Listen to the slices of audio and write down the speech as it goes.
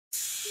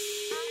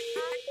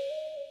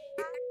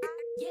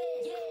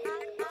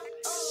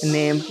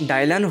Name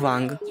Dylan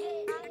Wang.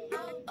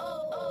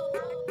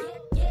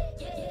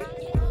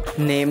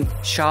 Name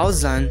Xiao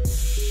Zhan.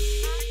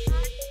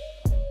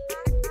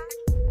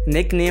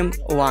 Nickname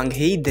Wang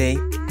Hide.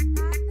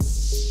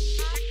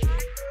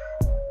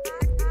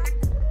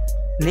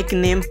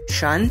 Nickname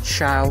Shan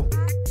Xiao.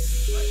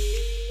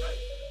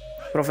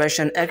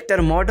 Profession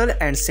actor, model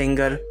and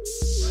singer.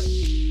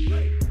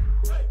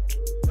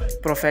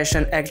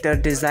 Profession actor,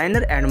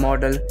 designer and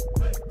model.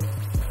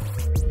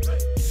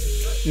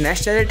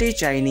 Nationality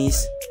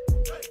Chinese.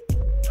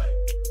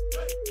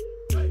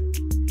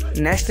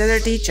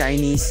 Nationality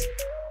Chinese.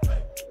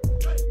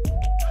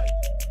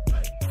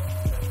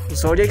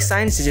 Zodiac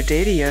sign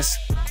Sagittarius.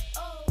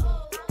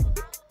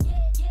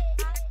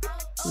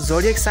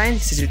 Zodiac sign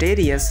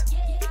Sagittarius.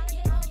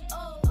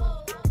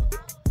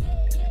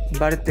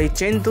 Birthplace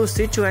Chengdu,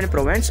 Sichuan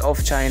province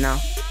of China.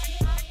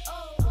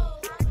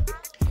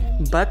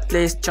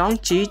 Birthplace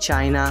Chongqing,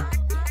 China.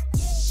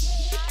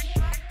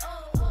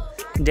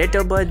 Date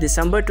of birth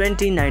December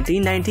 20,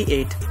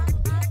 1998.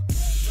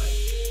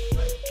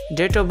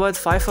 Date of birth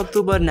 5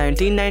 October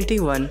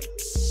 1991.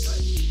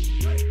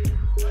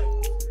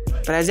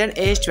 Present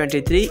age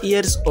 23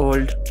 years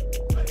old.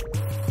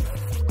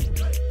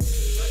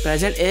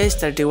 Present age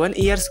 31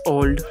 years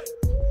old.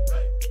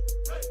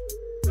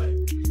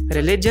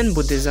 Religion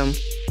Buddhism.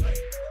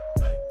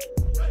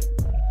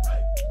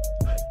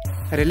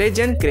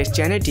 Religion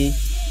Christianity.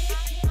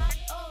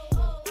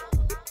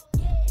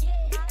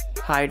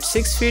 Height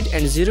 6 feet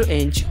and 0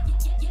 inch.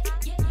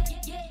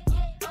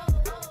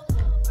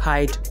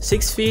 Height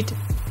 6 feet.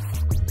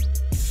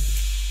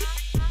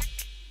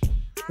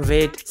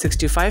 Weight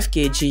 65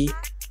 kg.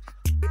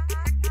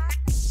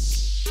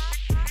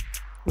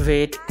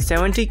 Weight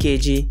 70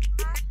 kg.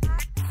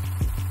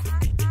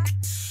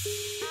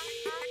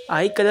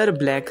 Eye color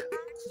black.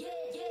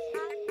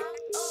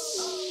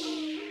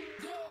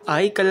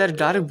 Eye color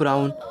dark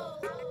brown.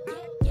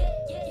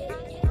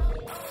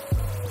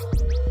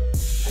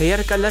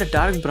 Hair color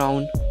dark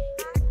brown.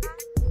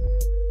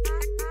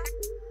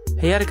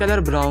 Hair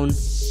color brown.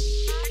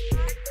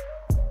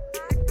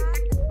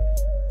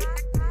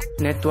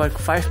 Net worth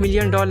 $5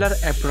 million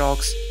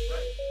approx.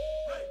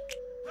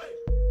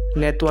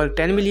 Net worth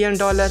 $10 million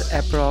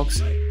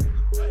approx.